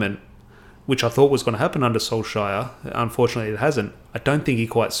the moment, which I thought was going to happen under Solskjaer, unfortunately it hasn't. I don't think he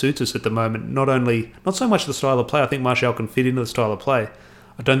quite suits us at the moment. Not so much the style of play. I think Martial can fit into the style of play.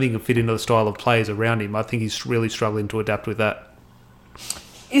 I don't think he can fit into the style of players around him. I think he's really struggling to adapt with that.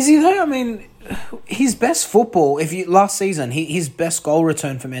 Is he though? I mean, his best football, last season, his best goal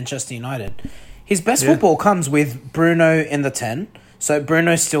return for Manchester United, his best football comes with Bruno in the 10. So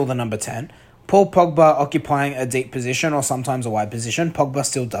Bruno's still the number 10. Paul Pogba occupying a deep position or sometimes a wide position. Pogba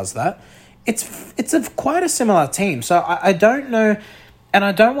still does that. It's quite a similar team. So I don't know, and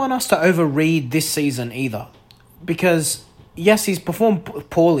I don't want us to overread this season either. Because, yes, he's performed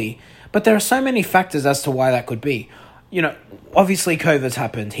poorly, but there are so many factors as to why that could be. You know, obviously COVID's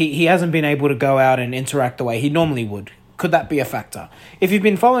happened. He hasn't been able to go out and interact the way he normally would. Could that be a factor? If you've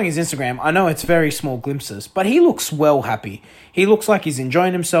been following his Instagram, I know it's very small glimpses, but he looks well happy. He looks like he's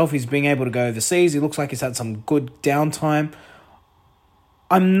enjoying himself. He's being able to go overseas. He looks like he's had some good downtime.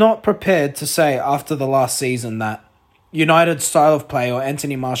 I'm not prepared to say after the last season that United's style of play or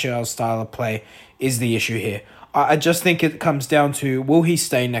Anthony Martial's style of play is the issue here. I just think it comes down to, will he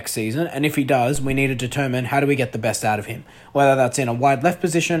stay next season? And if he does, we need to determine how do we get the best out of him, whether that's in a wide left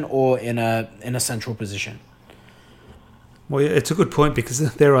position or in a central position. Well, yeah, it's a good point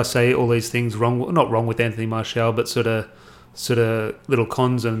because there I say all these things not wrong with Anthony Martial, but sort of little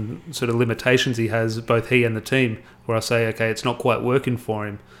cons and sort of limitations he has, both he and the team, where I say, okay, it's not quite working for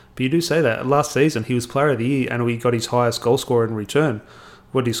him. But you do say that. Last season, he was Player of the Year and he got his highest goal scorer in return.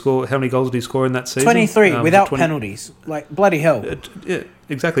 What did he score? How many goals did he score in that season? 23, without penalties. Like, bloody hell. Yeah,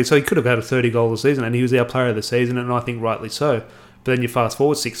 exactly. So he could have had a 30-goal season, and he was our player of the season, and I think rightly so. But then you fast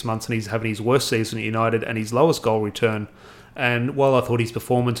forward 6 months, and he's having his worst season at United and his lowest goal return. And while I thought his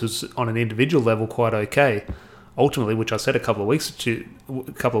performance was on an individual level quite okay, ultimately, which I said a couple of weeks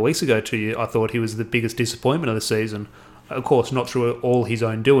ago to you, I thought he was the biggest disappointment of the season. Of course, not through all his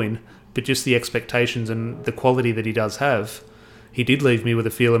own doing, but just the expectations and the quality that he does have. He did leave me with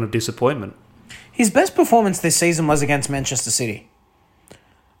a feeling of disappointment. His best performance this season was against Manchester City,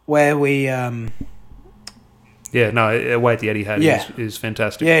 where we... away at the Etihad is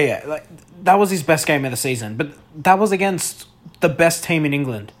fantastic. Yeah. Like, that was his best game of the season, but that was against the best team in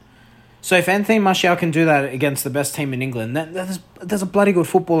England. So if Anthony Martial can do that against the best team in England, there's a bloody good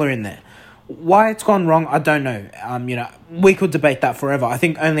footballer in there. Why it's gone wrong, I don't know. We could debate that forever. I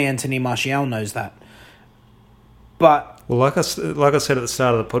think only Anthony Martial knows that. But... Well, like I said at the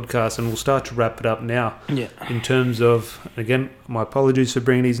start of the podcast, and we'll start to wrap it up now, in terms of, again, my apologies for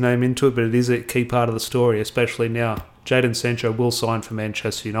bringing his name into it, but it is a key part of the story, especially now. Jadon Sancho will sign for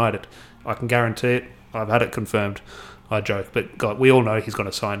Manchester United. I can guarantee it. I've had it confirmed. I joke, but God, we all know he's going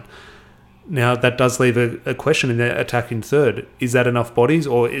to sign. Now, that does leave a question in the attacking third. Is that enough bodies,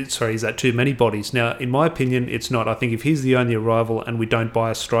 is that too many bodies? Now, in my opinion, it's not. I think if he's the only arrival and we don't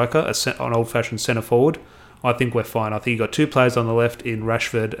buy a striker, an old-fashioned centre-forward, I think we're fine. I think you've got two players on the left in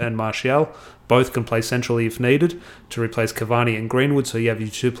Rashford and Martial. Both can play centrally if needed to replace Cavani and Greenwood, so you have your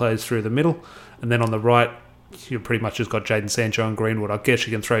two players through the middle. And then on the right, you've pretty much just got Jadon Sancho and Greenwood. I guess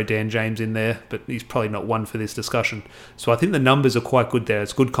you can throw Dan James in there, but he's probably not one for this discussion. So I think the numbers are quite good there.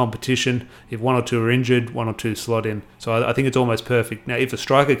 It's good competition. If one or two are injured, one or two slot in. So I think it's almost perfect. Now, if a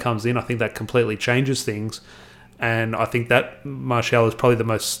striker comes in, I think that completely changes things. And I think that Martial is probably the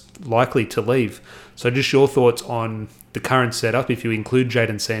most likely to leave. So just your thoughts on the current setup, if you include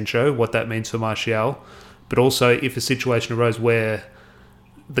Jadon Sancho, what that means for Martial, but also if a situation arose where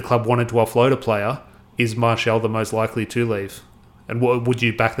the club wanted to offload a player, is Martial the most likely to leave? And would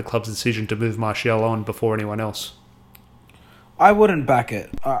you back the club's decision to move Martial on before anyone else? I wouldn't back it.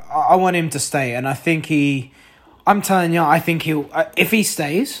 I want him to stay, and I think I'm telling you, I think he'll... If he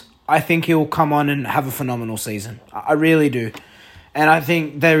stays... I think he'll come on and have a phenomenal season. I really do. And I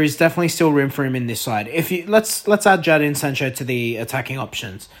think there is definitely still room for him in this side. Let's add Jadon Sancho to the attacking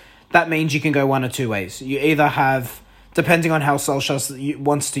options. That means you can go one or two ways. You either have, depending on how Solskjaer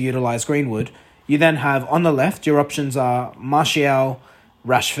wants to utilise Greenwood, you then have on the left, your options are Martial,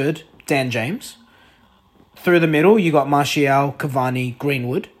 Rashford, Dan James. Through the middle, you got Martial, Cavani,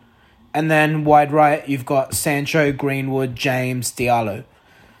 Greenwood. And then wide right, you've got Sancho, Greenwood, James, Diallo.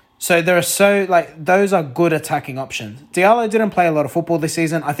 So those are good attacking options. Diallo didn't play a lot of football this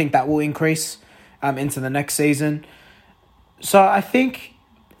season. I think that will increase into the next season. So I think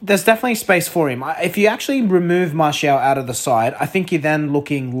there's definitely space for him. If you actually remove Martial out of the side, I think you're then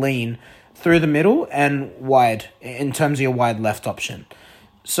looking lean through the middle and wide in terms of your wide left option.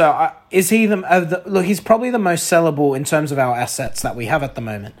 So is he look? He's probably the most sellable in terms of our assets that we have at the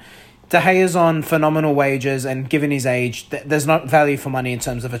moment. De Gea's on phenomenal wages, and given his age, there's not value for money in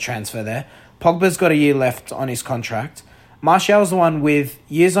terms of a transfer there. Pogba's got a year left on his contract. Martial's the one with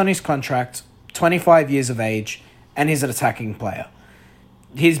years on his contract, 25 years of age, and he's an attacking player.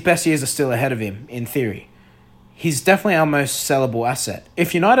 His best years are still ahead of him, in theory. He's definitely our most sellable asset.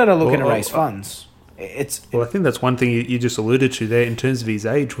 If United are looking to raise funds, it's... Well, I think that's one thing you just alluded to there in terms of his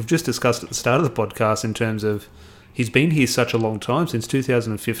age. We've just discussed at the start of the podcast in terms of he's been here such a long time, since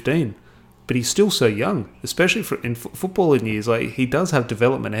 2015, but he's still so young, especially in footballing years. Like, he does have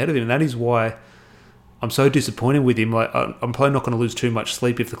development ahead of him, and that is why I'm so disappointed with him. Like, I'm probably not going to lose too much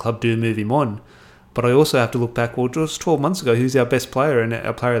sleep if the club do move him on. But I also have to look back, well, just 12 months ago, he was our best player and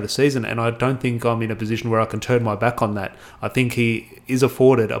our player of the season, and I don't think I'm in a position where I can turn my back on that. I think he is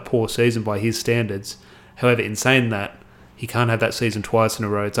afforded a poor season by his standards. However, in saying that, he can't have that season twice in a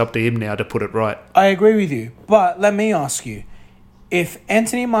row. It's up to him now to put it right. I agree with you, but let me ask you, if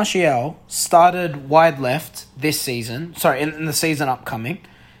Anthony Martial started wide left this season, in the season upcoming,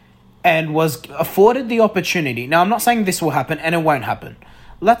 and was afforded the opportunity... Now, I'm not saying this will happen, and it won't happen.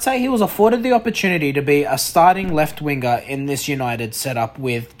 Let's say he was afforded the opportunity to be a starting left winger in this United setup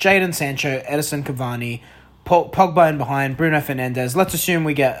with Jadon Sancho, Edison Cavani, Pogba in behind, Bruno Fernandes. Let's assume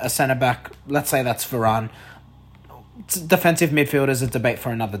we get a centre-back. Let's say that's Varane. Defensive midfield is a debate for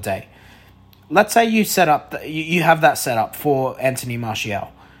another day. Let's say you have that set up for Anthony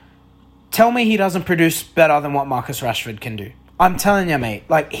Martial. Tell me he doesn't produce better than what Marcus Rashford can do. I'm telling you, mate.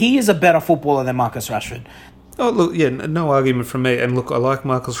 Like, he is a better footballer than Marcus Rashford. Oh, look, yeah, no argument from me. And look, I like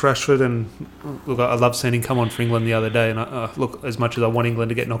Marcus Rashford, and look, I love seeing him come on for England the other day. And look, as much as I want England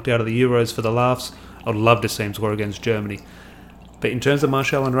to get knocked out of the Euros for the laughs, I'd love to see him score against Germany. But in terms of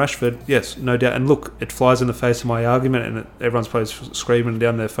Martial and Rashford, yes, no doubt. And look, it flies in the face of my argument, and everyone's probably screaming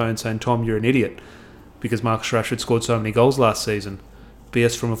down their phone saying, Tom, you're an idiot, because Marcus Rashford scored so many goals last season. But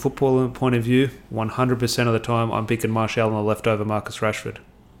yes, from a footballer point of view, 100% of the time, I'm picking Martial on the left over Marcus Rashford.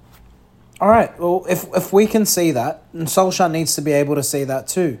 All right, well, if we can see that, and Solskjaer needs to be able to see that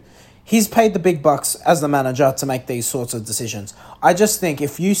too. He's paid the big bucks as the manager to make these sorts of decisions. I just think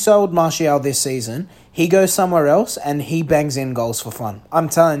if you sold Martial this season, he goes somewhere else and he bangs in goals for fun. I'm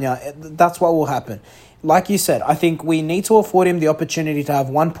telling you, that's what will happen. Like you said, I think we need to afford him the opportunity to have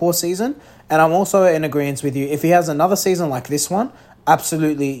one poor season, and I'm also in agreement with you. If he has another season like this one,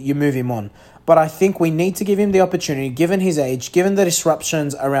 absolutely, you move him on. But I think we need to give him the opportunity, given his age, given the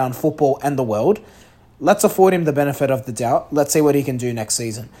disruptions around football and the world. Let's afford him the benefit of the doubt. Let's see what he can do next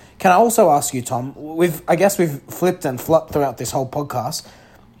season. Can I also ask you, Tom, I guess we've flipped and flopped throughout this whole podcast.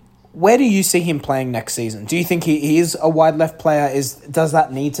 Where do you see him playing next season? Do you think he is a wide left player? Does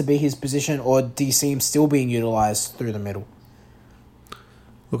that need to be his position, or do you see him still being utilised through the middle?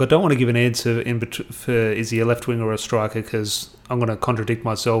 Look, I don't want to give an answer for is he a left winger or a striker, because I'm going to contradict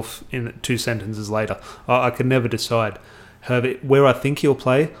myself in 2 sentences later. I can never decide. However, where I think he'll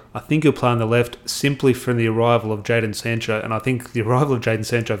play on the left simply from the arrival of Jadon Sancho, and I think the arrival of Jadon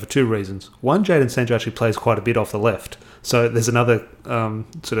Sancho for 2 reasons. One, Jadon Sancho actually plays quite a bit off the left, so there's another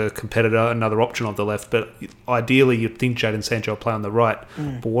sort of competitor, another option off the left, but ideally you'd think Jadon Sancho will play on the right.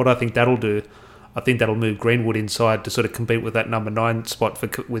 But what I think that'll do, I think that'll move Greenwood inside to sort of compete with that number 9 spot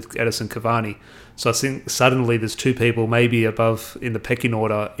with Edison Cavani. So I think suddenly there's 2 people maybe above in the pecking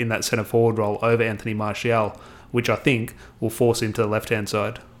order in that centre forward role over Anthony Martial, which I think will force him to the left-hand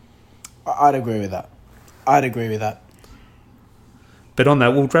side. I'd agree with that. But on that,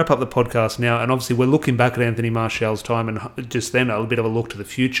 we'll wrap up the podcast now, and obviously we're looking back at Anthony Martial's time and just then a bit of a look to the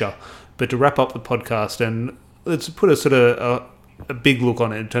future. But to wrap up the podcast, and let's put a sort of a big look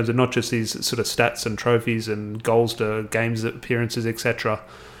on it in terms of not just these sort of stats and trophies and goals to games appearances, etc.,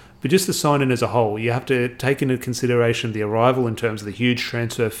 but just the signing as a whole. You have to take into consideration the arrival in terms of the huge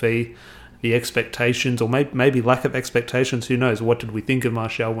transfer fee, the expectations, or maybe lack of expectations. Who knows? What did we think of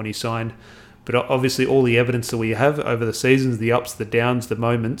Martial when he signed? But obviously all the evidence that we have over the seasons, the ups, the downs, the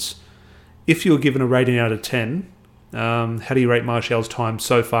moments. If you were given a rating out of 10, how do you rate Martial's time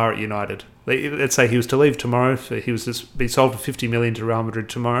so far at United? Let's say he was to leave tomorrow, he was to be sold for 50 million to Real Madrid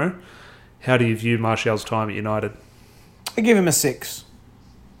tomorrow. How do you view Martial's time at United? I give him a 6.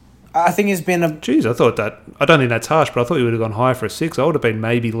 I think he's been a... Jeez, I don't think that's harsh, but I thought you would have gone higher for a 6. I would have been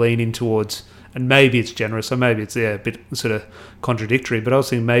maybe leaning towards, and maybe it's generous, so maybe it's a bit sort of contradictory, but I was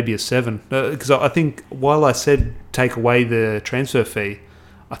thinking maybe a 7. Because I think while I said take away the transfer fee,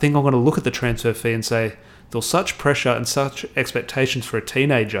 I think I'm going to look at the transfer fee and say there was such pressure and such expectations for a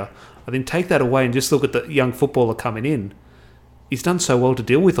teenager. I think take that away and just look at the young footballer coming in. he's done so well to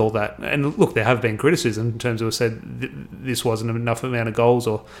deal with all that. And look, there have been criticism in terms of said this wasn't enough amount of goals,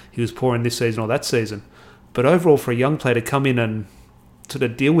 or he was poor in this season or that season. But overall, for a young player to come in and sort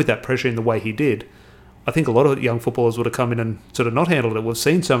of deal with that pressure in the way he did, I think a lot of young footballers would have come in and sort of not handled it. We've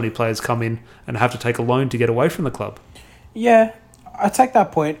seen so many players come in and have to take a loan to get away from the club. Yeah, I take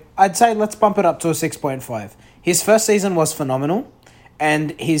that point. I'd say let's bump it up to a 6.5. His first season was phenomenal,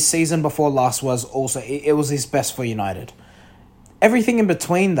 and his season before last was also, it was his best for United. Everything in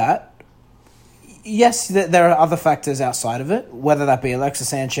between that, yes, there are other factors outside of it, whether that be Alexis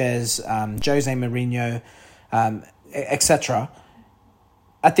Sanchez, Jose Mourinho, etc.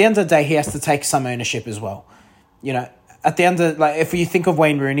 At the end of the day, he has to take some ownership as well. You know, at the end of, like, if you think of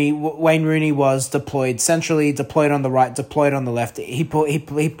Wayne Rooney was deployed centrally, deployed on the right, deployed on the left. He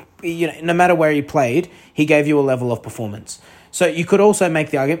you know, no matter where he played, he gave you a level of performance. So you could also make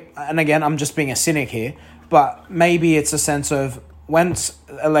the argument, and again, I'm just being a cynic here, but maybe it's a sense of when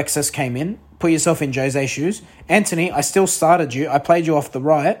Alexis came in, put yourself in Jose's shoes. Anthony, I still started you. I played you off the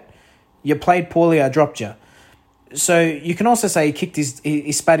right. You played poorly. I dropped you. So you can also say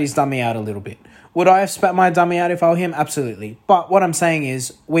he spat his dummy out a little bit. Would I have spat my dummy out if I were him? Absolutely. But what I'm saying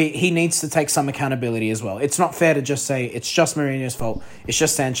is he needs to take some accountability as well. It's not fair to just say it's just Mourinho's fault. It's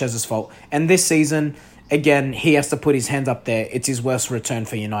just Sanchez's fault. And this season, again, he has to put his hand up there. It's his worst return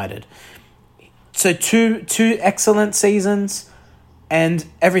for United. So two excellent seasons, and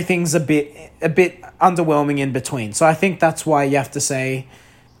everything's a bit underwhelming in between. So I think that's why you have to say,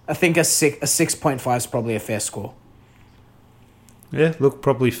 I think a 6.5 is probably a fair score. Yeah, look,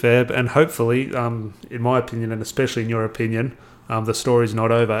 probably fair, and hopefully, in my opinion, and especially in your opinion, the story's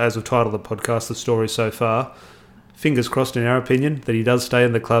not over. As we've titled the podcast, the story so far, fingers crossed in our opinion, that he does stay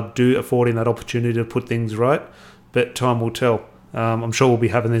in the club, do afford him that opportunity to put things right, but time will tell. I'm sure we'll be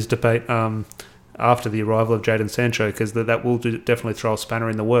having this debate after the arrival of Jadon Sancho, because that will definitely throw a spanner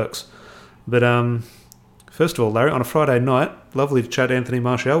in the works. But first of all, Larry, on a Friday night, lovely to chat Anthony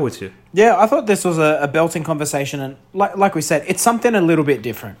Martial with you. Yeah, I thought this was a belting conversation, and like we said, it's something a little bit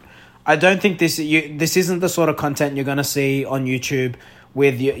different. I don't think this isn't the sort of content you're going to see on YouTube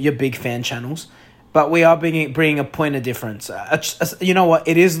with your big fan channels, but we are bringing a point of difference. You know what?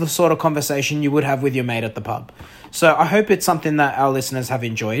 It is the sort of conversation you would have with your mate at the pub. So I hope it's something that our listeners have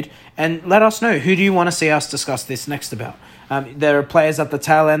enjoyed, and let us know, who do you want to see us discuss this next about? There are players at the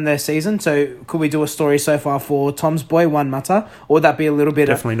tail end of their season, so could we do a story so far for Tom's boy, Juan Mata? Or would that be a little bit...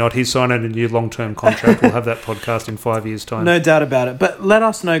 Definitely not. He's signed a new long-term contract. We'll have that podcast in 5 years' time. No doubt about it. But let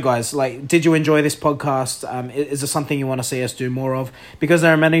us know, guys. Like, did you enjoy this podcast? Is there something you want to see us do more of? Because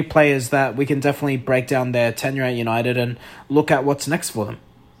there are many players that we can definitely break down their tenure at United and look at what's next for them.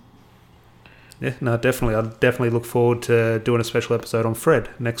 Yeah, no, definitely. I definitely look forward to doing a special episode on Fred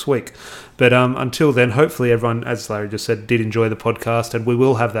next week. But until then, hopefully everyone, as Larry just said, did enjoy the podcast, and we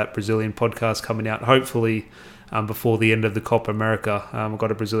will have that Brazilian podcast coming out, hopefully before the end of the Copa America. I've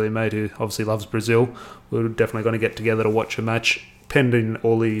got a Brazilian mate who obviously loves Brazil. We're definitely going to get together to watch a match, pending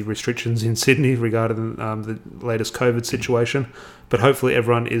all the restrictions in Sydney regarding the latest COVID situation. But hopefully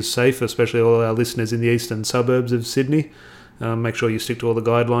everyone is safe, especially all our listeners in the eastern suburbs of Sydney. Make sure you stick to all the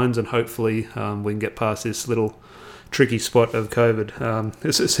guidelines, and hopefully we can get past this little tricky spot of COVID.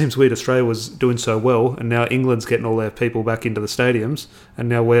 It seems weird Australia was doing so well, and now England's getting all their people back into the stadiums, and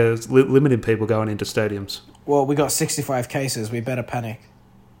now we're limiting people going into stadiums. Well, we got 65 cases. We better panic.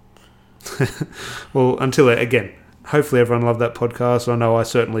 Well, until then, again, hopefully everyone loved that podcast. I know I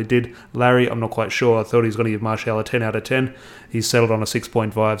certainly did. Larry, I'm not quite sure. I thought he was going to give Martial a 10 out of 10. He's settled on a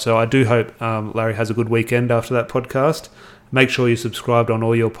 6.5. So I do hope Larry has a good weekend after that podcast. Make sure you're subscribed on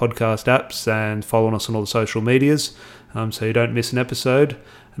all your podcast apps and following us on all the social medias so you don't miss an episode.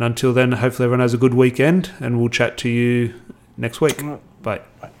 And until then, hopefully everyone has a good weekend, and we'll chat to you next week. Bye.